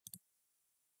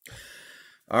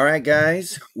All right,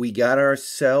 guys, we got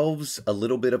ourselves a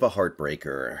little bit of a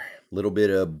heartbreaker. A little bit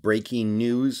of breaking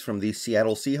news from the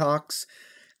Seattle Seahawks.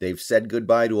 They've said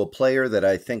goodbye to a player that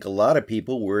I think a lot of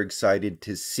people were excited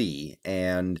to see.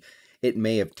 And it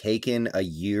may have taken a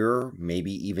year,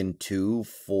 maybe even two,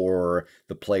 for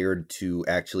the player to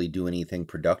actually do anything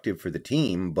productive for the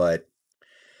team. But,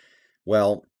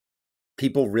 well,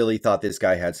 people really thought this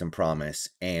guy had some promise.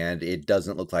 And it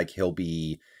doesn't look like he'll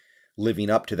be living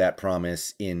up to that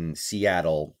promise in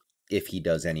Seattle if he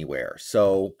does anywhere.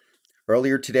 So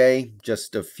earlier today,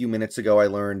 just a few minutes ago, I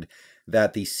learned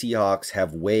that the Seahawks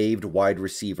have waived wide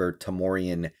receiver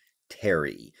Tamorrion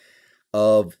Terry.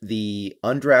 Of the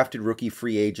undrafted rookie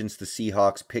free agents the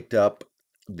Seahawks picked up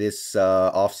this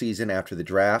offseason after the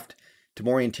draft,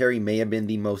 Tamorrion Terry may have been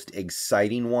the most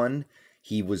exciting one.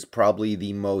 He was probably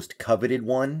the most coveted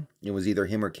one. It was either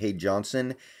him or Cade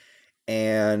Johnson.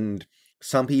 And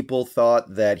some people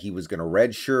thought that he was going to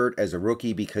redshirt as a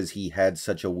rookie because he had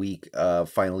such a weak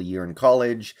final year in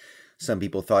college. Some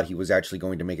people thought he was actually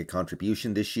going to make a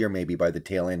contribution this year, maybe by the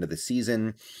tail end of the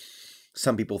season.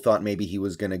 Some people thought maybe he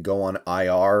was going to go on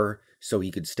IR so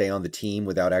he could stay on the team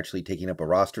without actually taking up a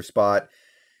roster spot.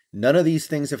 None of these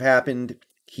things have happened.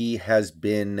 He has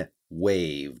been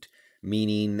waived,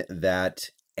 meaning that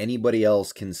anybody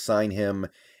else can sign him,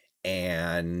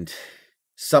 and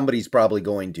somebody's probably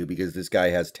going to because this guy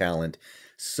has talent.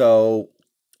 So,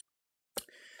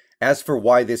 as for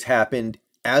why this happened,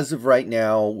 as of right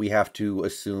now, we have to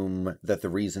assume that the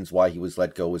reasons why he was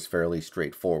let go was fairly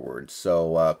straightforward.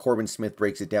 So, Corbin Smith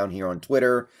breaks it down here on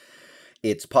Twitter.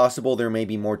 It's possible there may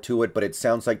be more to it, but it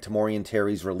sounds like Tamorrion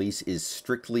Terry's release is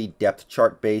strictly depth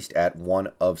chart based at one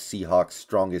of Seahawks'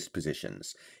 strongest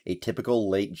positions. A typical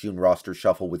late June roster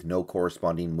shuffle with no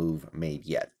corresponding move made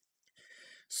yet.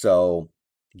 So,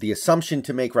 the assumption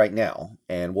to make right now,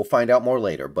 and we'll find out more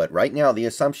later, but right now the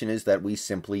assumption is that we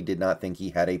simply did not think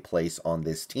he had a place on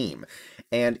this team.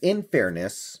 And in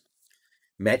fairness,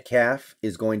 Metcalf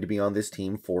is going to be on this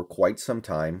team for quite some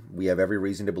time. We have every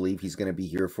reason to believe he's going to be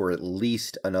here for at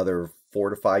least another 4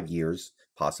 to 5 years,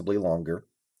 possibly longer.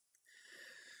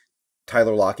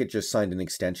 Tyler Lockett just signed an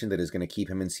extension that is going to keep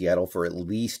him in Seattle for at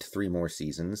least 3 more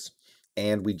seasons.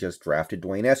 And we just drafted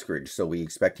Dwayne Eskridge, so we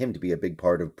expect him to be a big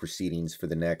part of proceedings for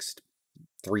the next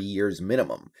 3 years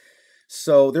minimum.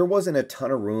 So there wasn't a ton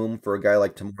of room for a guy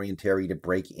like Tamorrion Terry to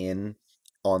break in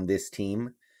on this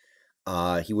team.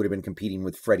 He would have been competing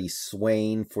with Freddie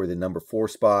Swain for the number 4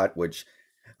 spot, which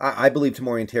I believe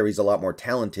Tamorrion Terry's a lot more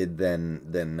talented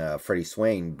than Freddie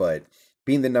Swain, but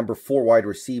being the number 4 wide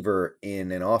receiver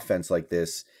in an offense like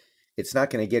this, it's not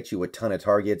going to get you a ton of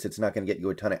targets. It's not going to get you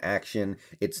a ton of action.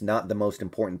 It's not the most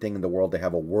important thing in the world to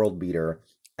have a world beater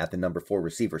at the number 4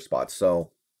 receiver spot.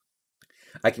 So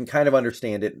I can kind of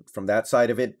understand it from that side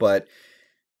of it, but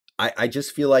I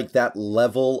just feel like that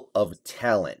level of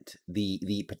talent,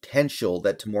 the potential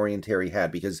that Tamorrion Terry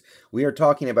had, because we are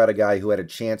talking about a guy who had a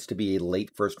chance to be a late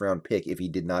first-round pick if he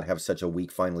did not have such a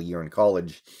weak final year in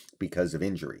college because of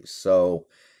injuries. So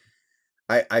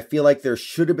I feel like there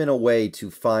should have been a way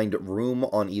to find room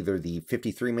on either the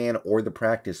 53-man or the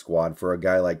practice squad for a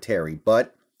guy like Terry,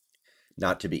 but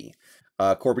not to be.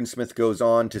 Corbin Smith goes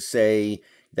on to say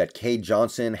that Cade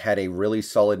Johnson had a really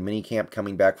solid minicamp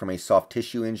coming back from a soft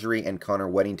tissue injury, and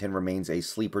Connor Weddington remains a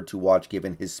sleeper to watch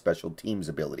given his special teams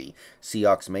ability.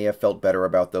 Seahawks may have felt better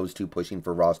about those two pushing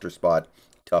for roster spot.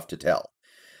 Tough to tell.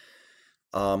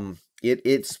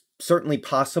 It's certainly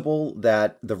possible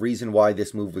that the reason why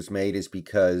this move was made is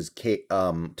because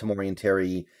Tamorrion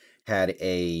Terry had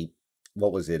a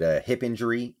hip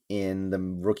injury in the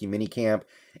rookie minicamp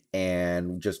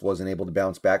and just wasn't able to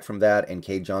bounce back from that, and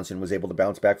Cade Johnson was able to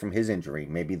bounce back from his injury.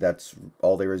 Maybe that's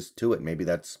all there is to it. Maybe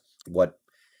that's what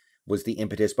was the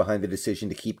impetus behind the decision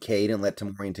to keep Cade and let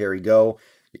Tamorrion Terry go.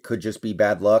 It could just be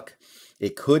bad luck.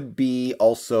 It could be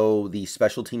also the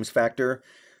special teams factor.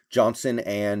 Johnson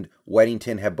and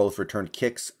Weddington have both returned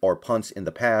kicks or punts in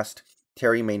the past.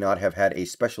 Terry may not have had a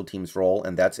special teams role,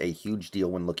 and that's a huge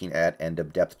deal when looking at end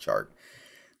of depth chart.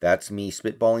 That's me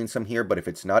spitballing some here, but if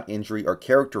it's not injury or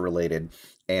character related,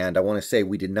 and I want to say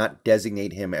we did not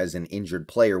designate him as an injured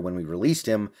player when we released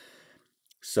him,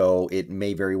 so it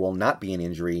may very well not be an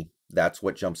injury. That's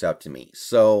what jumps out to me.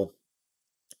 So,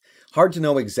 hard to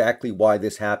know exactly why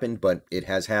this happened, but it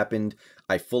has happened.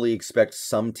 I fully expect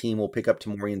some team will pick up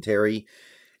Tamorrion Terry.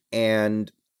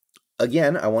 And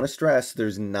again, I want to stress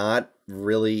there's not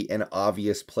really an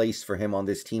obvious place for him on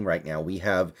this team right now. We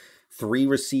have 3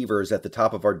 receivers at the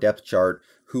top of our depth chart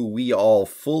who we all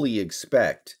fully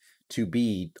expect to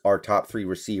be our top 3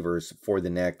 receivers for the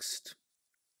next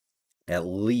at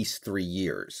least 3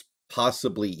 years.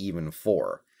 possibly even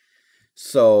 4.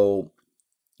 So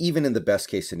even in the best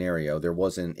case scenario, there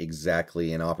wasn't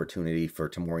exactly an opportunity for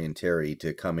Tamorrion Terry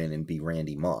to come in and be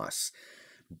Randy Moss.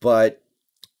 But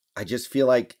I just feel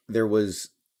like there was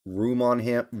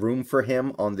room for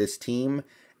him on this team,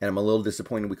 and I'm a little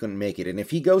disappointed we couldn't make it. And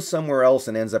if he goes somewhere else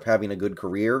and ends up having a good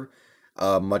career,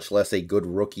 much less a good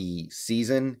rookie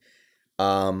season,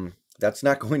 that's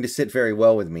not going to sit very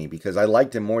well with me because I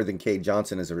liked him more than Cade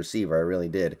Johnson as a receiver. I really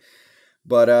did.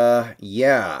 But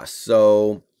yeah,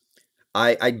 so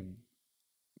I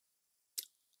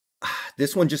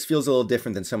this one just feels a little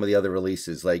different than some of the other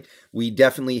releases. Like, we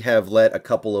definitely have let a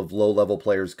couple of low-level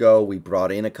players go. We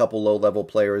brought in a couple low-level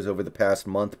players over the past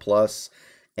month plus,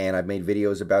 and I've made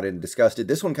videos about it and discussed it.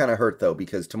 This one kind of hurt, though,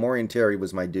 because Tamorrion Terry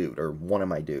was my dude, or one of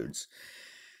my dudes.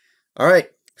 All right,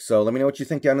 so let me know what you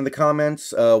think down in the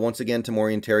comments. Once again,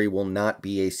 Tamorrion Terry will not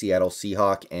be a Seattle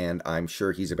Seahawk, and I'm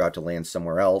sure he's about to land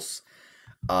somewhere else.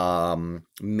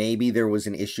 Maybe there was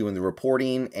an issue in the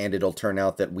reporting and it'll turn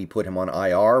out that we put him on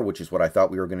IR, which is what I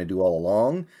thought we were going to do all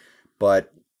along,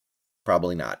 but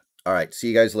probably not. All right, see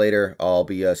you guys later. I'll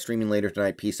be streaming later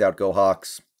tonight. Peace out, go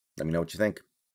Hawks. Let me know what you think.